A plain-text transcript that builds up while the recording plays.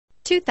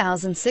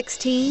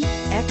2016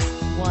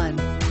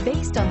 X1.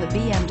 Based on the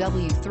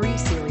BMW 3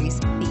 Series,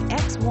 the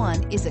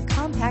X1 is a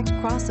compact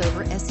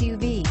crossover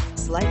SUV,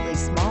 slightly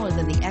smaller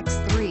than the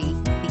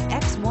X3. The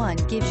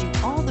X1 gives you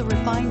all the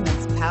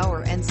refinements,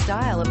 power, and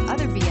style of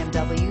other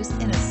BMWs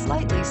in a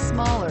slightly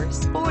smaller,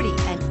 sporty,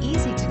 and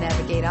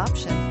easy-to-navigate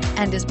option,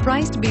 and is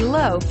priced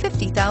below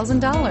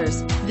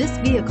 $50,000. This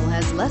vehicle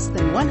has less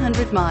than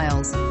 100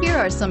 miles. Here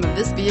are some of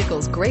this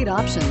vehicle's great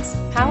options: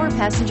 power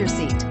passenger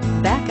seat,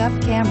 backup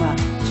camera,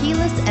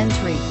 keyless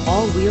entry,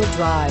 all-wheel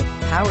drive,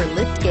 power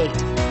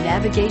liftgate,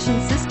 navigation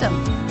system,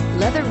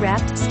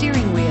 leather-wrapped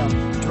steering wheel,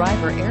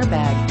 driver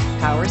airbag,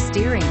 power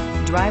steering,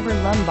 driver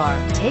lumbar.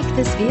 Take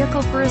this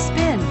vehicle for a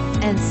spin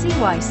and see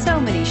why so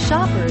many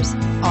shoppers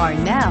are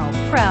now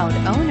proud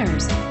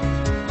owners.